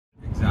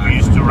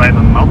riding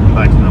on mountain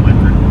bikes in the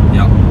winter.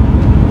 Yeah.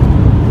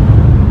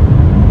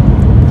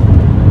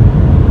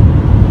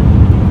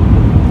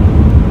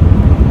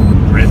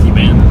 Crazy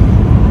man.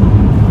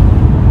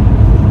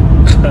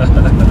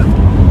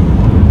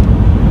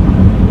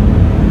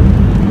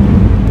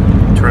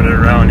 Turn it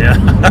around, yeah.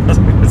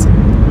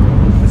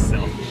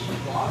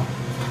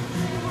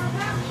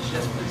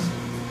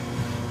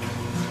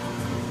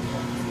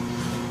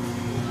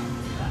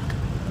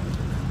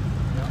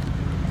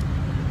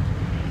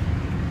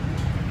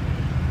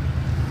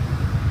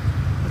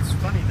 It's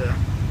funny the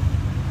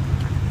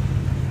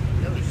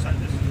other side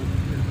is.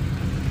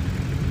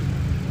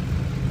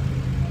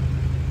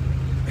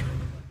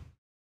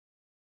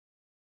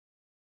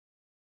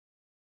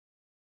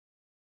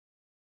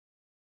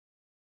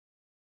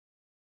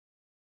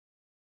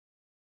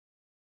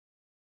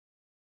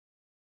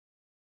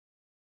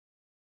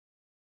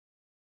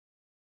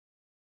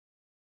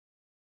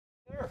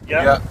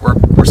 Yeah,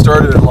 we're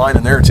started in line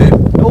in there too.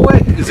 No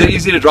way. Is it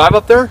easy to drive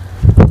up there?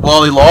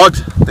 Well, they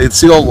logged. They'd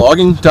see all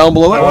logging down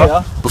below it. Oh,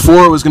 yeah.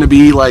 Before it was going to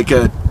be like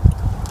would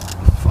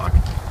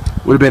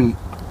have been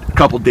a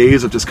couple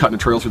days of just cutting a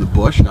trail through the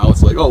bush. Now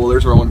it's like, oh well,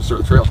 there's where I want to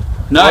start the trail.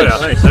 Nice. Oh,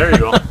 yeah, nice. There you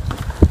go.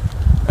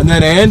 And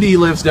then Andy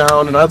lives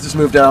down, and I've just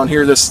moved down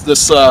here. This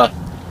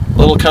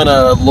little kind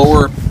of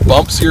lower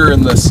bumps here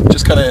in this,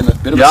 just kind of in a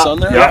bit of the sun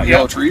there. Yeah,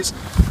 yellow trees.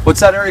 What's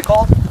that area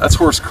called? That's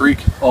Horse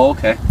Creek. Oh,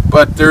 okay.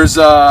 But there's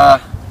a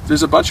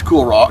bunch of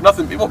cool rock.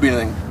 Nothing. It won't be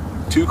anything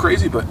too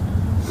crazy, but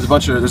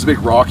there's a big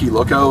rocky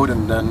lookout,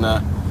 and then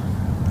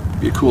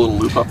be a cool little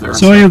loop up there.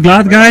 So are you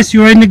glad, guys,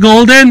 you're in the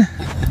Golden?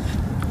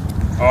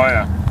 Oh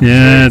yeah.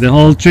 Yeah, the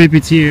whole trip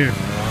is here.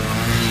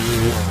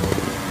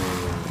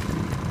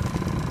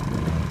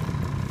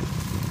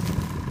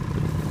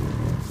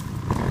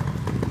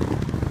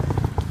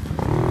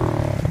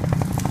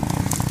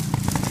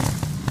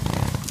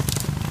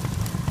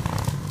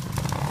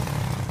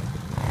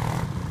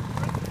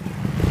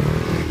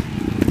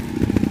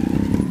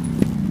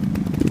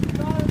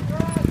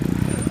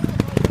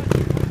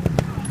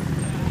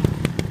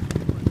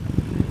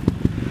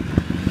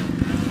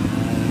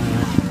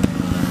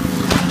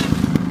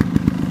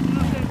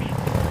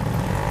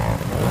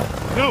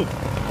 Go!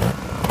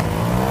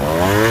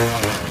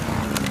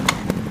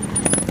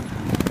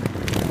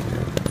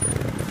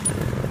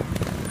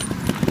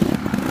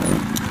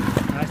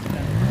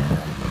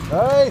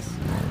 Nice.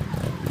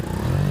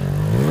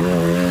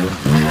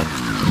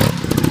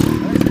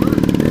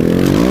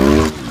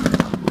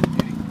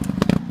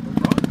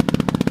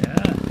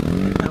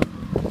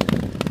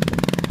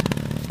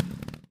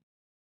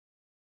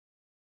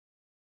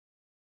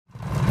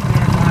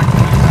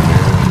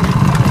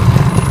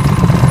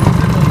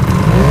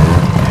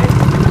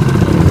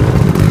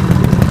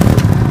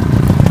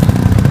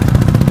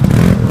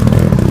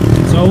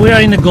 So we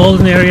are in the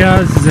Golden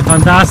area. This is a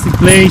fantastic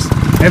place.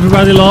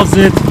 Everybody loves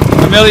it.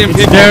 A million It's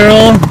people.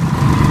 Daryl,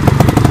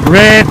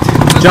 Red,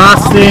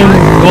 Justin,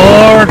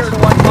 Gord,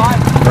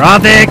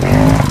 Radek.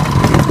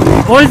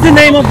 What is the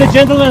name of the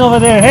gentleman over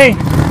there? Hey,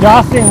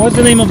 Justin, what's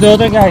the name of the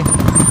other guy?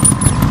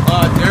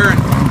 Darren.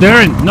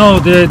 Darren. No,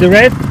 the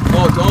red?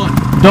 Oh,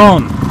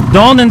 Don.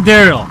 Don and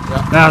Daryl.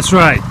 Yeah. That's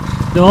right.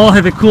 They all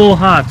have a cool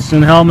hats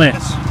and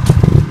helmets.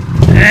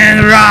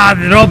 And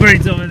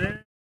Robert's over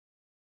there.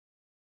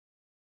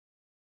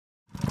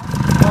 Good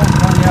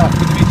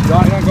to meet you,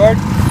 Don. Gord.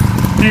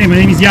 Hey, my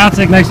name is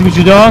Jacek. Nice to meet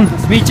you, Don.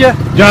 Nice to meet you.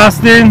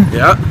 Justin.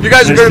 Yeah. You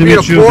guys are Nice going to be in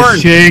a meet you, porn.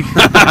 Shake.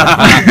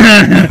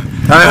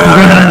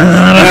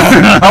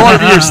 I want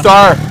to be your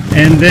star.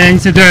 And then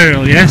it's a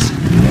Daryl, yes?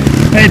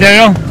 Hey,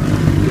 Daryl.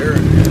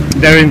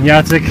 Darren,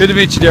 Jacek. Good to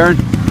meet you, Darren.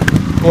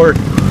 Gord.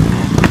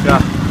 Yeah.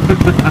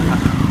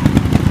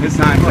 This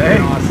time, Hey.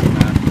 awesome,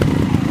 man.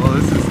 Well,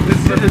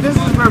 this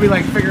is where we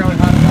like figure out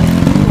how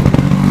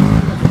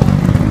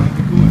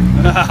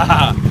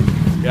to.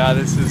 Yeah,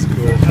 this is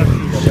cool.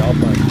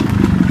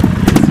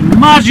 It's a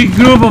magic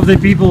group of the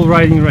people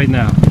riding right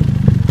now.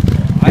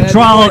 I had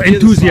Travel no idea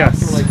the slots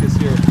enthusiasts. were like this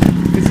here.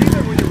 It's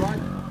either when you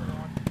ride.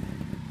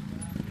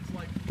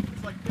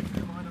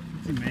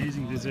 It's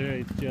amazing, this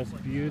area. It's just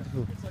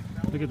beautiful.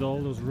 Look at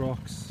all those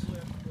rocks.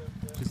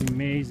 It's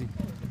amazing.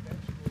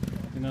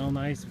 You know,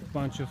 nice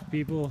bunch of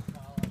people.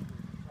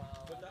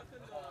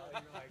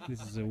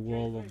 This is a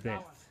wall of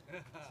death.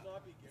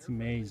 It's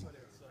amazing.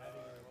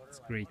 It's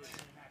great.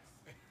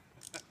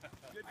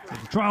 So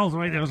the trials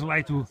riders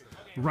like to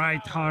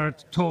ride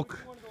hard, talk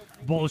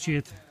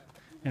bullshit,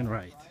 and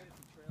ride.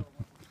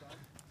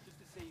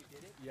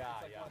 Yeah.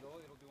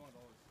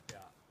 Yeah,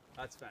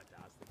 that's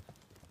fantastic.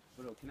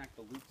 But it'll connect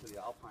the loop to the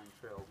Alpine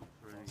Trail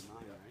for 99,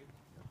 right?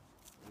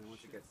 And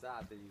once it gets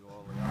that, then you go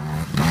all the way up.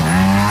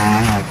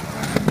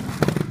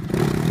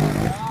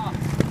 Yeah,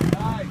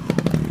 nice.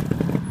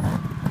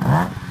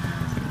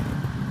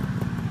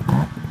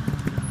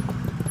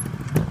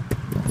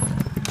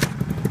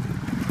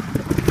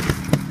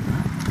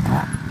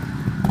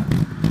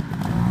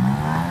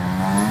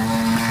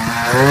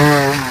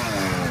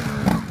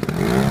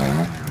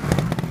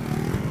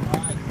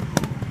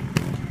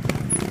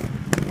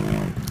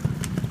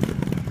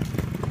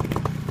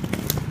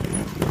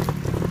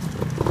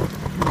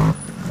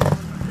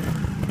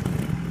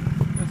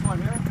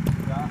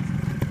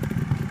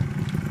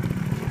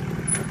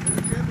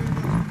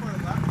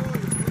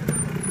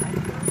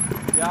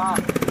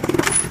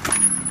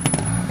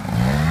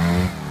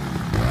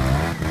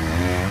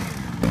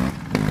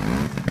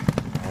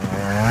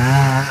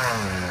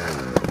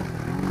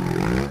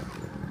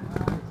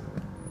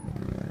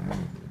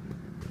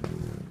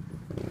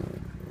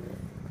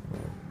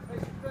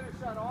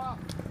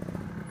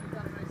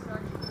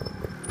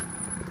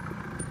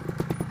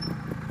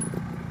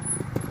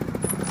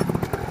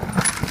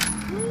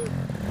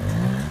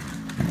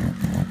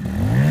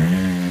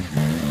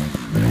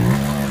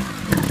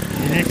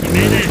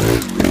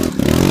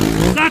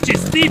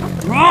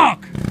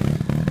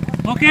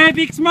 Okay,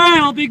 big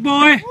smile, big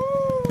boy.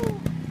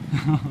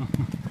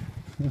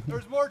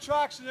 There's more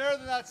traction there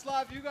than that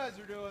slab you guys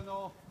are doing,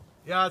 though.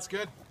 Yeah, it's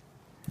good.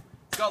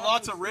 It's got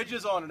lots of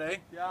ridges on it, eh?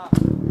 Yeah.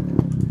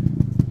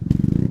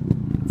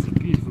 It's a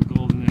beautiful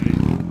golden area.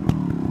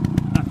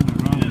 Nothing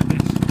wrong with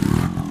this.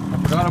 I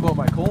forgot about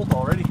my colt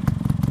already.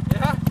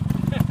 Yeah.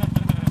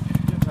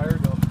 I'm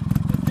tired though.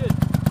 That's good.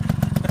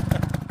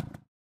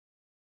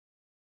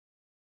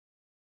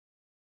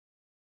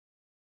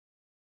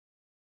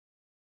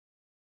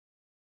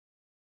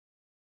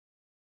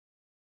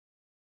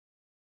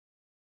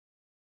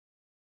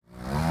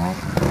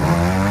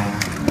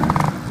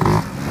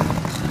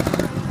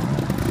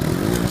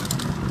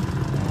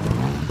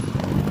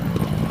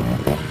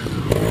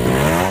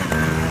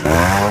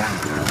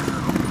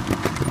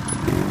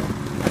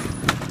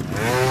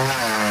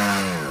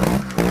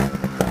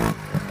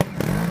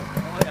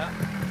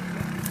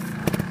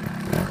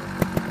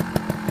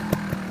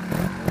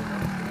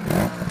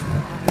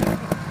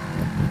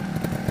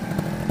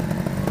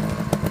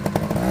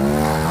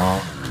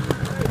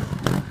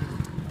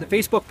 The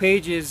Facebook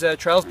page is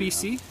Trails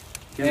BC,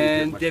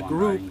 and the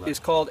group is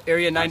called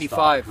Area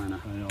 95.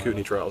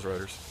 Kootenai Trails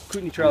Riders.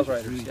 Kootenai Trails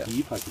Riders. Yeah.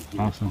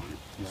 Awesome.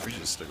 We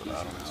should just stick with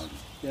that on this.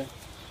 Yeah.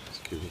 It's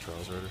Kootenai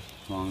Trails Riders.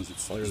 As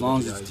long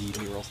as it's deep.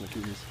 Anywhere else in the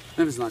Kootenays.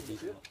 If it's not deep,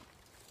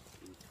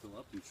 fill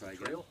up and try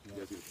again. You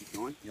guys gonna keep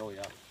going? Oh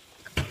yeah.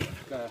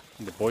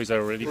 The boys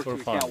are ready for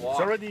fun. It's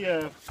already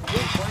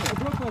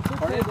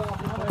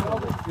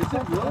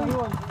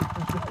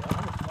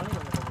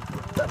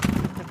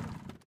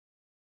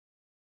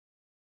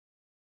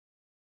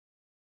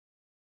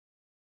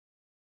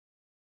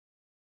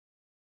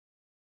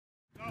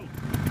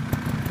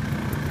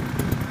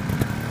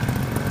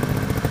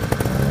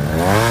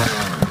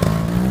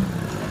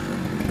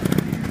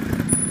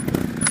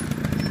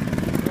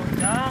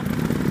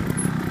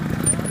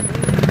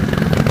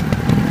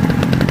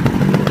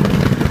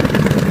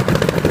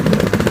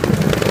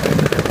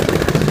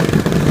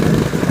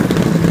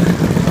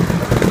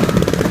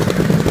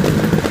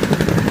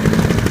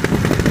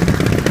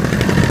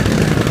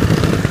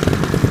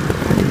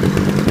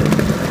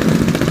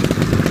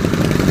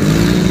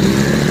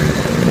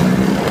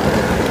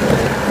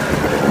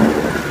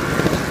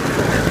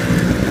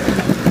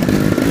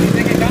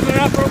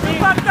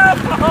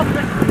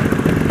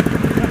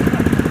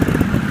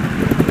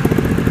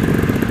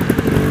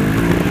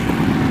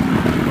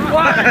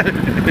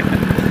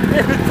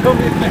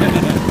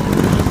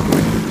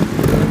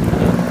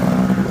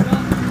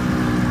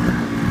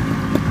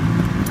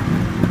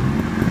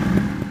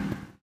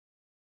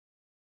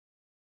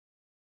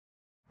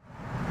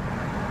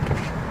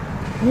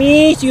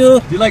Miss you.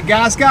 Do you like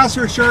gas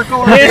or Sherco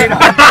or Beta?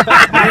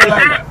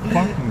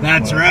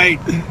 That's right,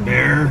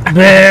 Bear.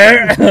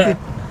 Bear.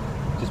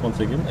 Just one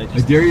second. I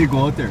dare you to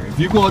go out there. If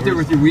you go out there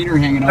with your wiener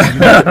hanging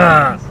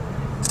out,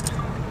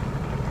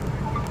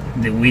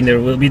 The winner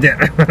will be there.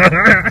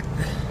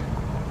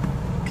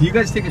 can you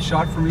guys take a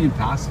shot for me and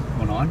pass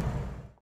one on?